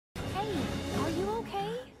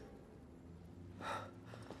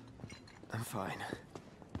Fine.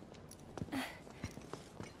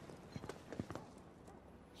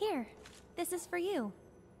 Here, this is for you.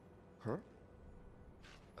 Huh?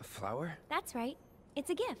 A flower? That's right. It's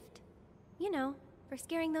a gift. You know, for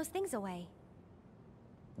scaring those things away.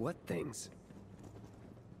 What things?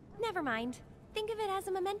 Never mind. Think of it as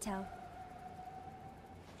a memento.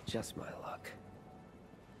 Just my luck.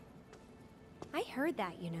 I heard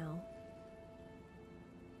that, you know.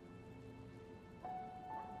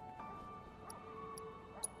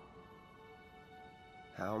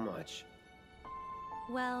 How much?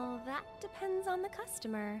 Well, that depends on the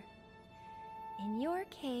customer. In your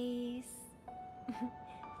case...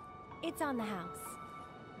 it's on the house.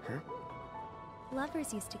 Huh?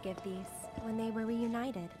 Lovers used to give these when they were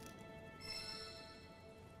reunited.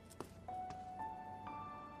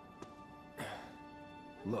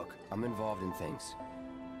 Look, I'm involved in things.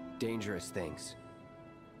 Dangerous things.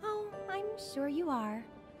 Oh, I'm sure you are.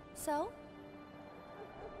 So?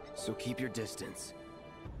 So keep your distance.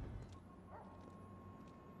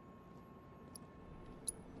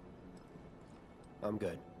 I'm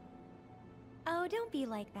good. Oh, don't be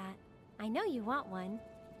like that. I know you want one.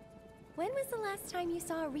 When was the last time you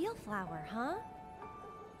saw a real flower, huh?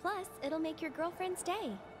 Plus, it'll make your girlfriend's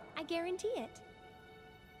day. I guarantee it.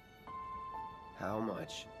 How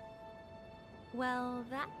much? Well,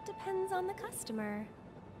 that depends on the customer.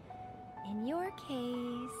 In your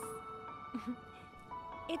case...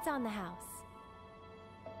 it's on the house.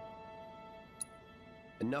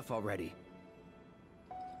 Enough already.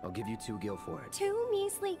 I'll give you 2 gil for it. 2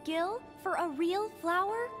 measly gil for a real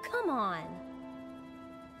flower? Come on.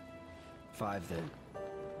 5 then.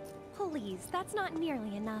 Please, that's not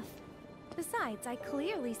nearly enough. Besides, I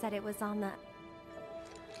clearly said it was on the...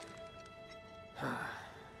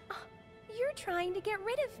 You're trying to get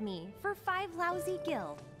rid of me for 5 lousy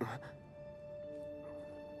gil.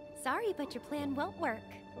 Sorry, but your plan won't work.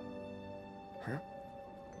 Huh?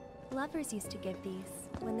 Lovers used to give these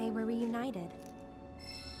when they were reunited.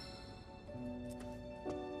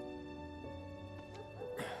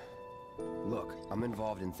 Look, I'm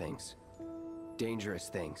involved in things. Dangerous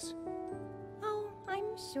things. Oh,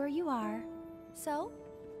 I'm sure you are. So?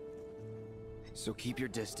 So keep your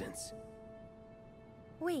distance.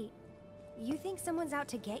 Wait, you think someone's out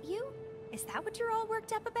to get you? Is that what you're all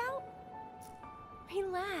worked up about?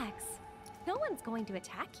 Relax. No one's going to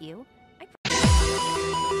attack you. I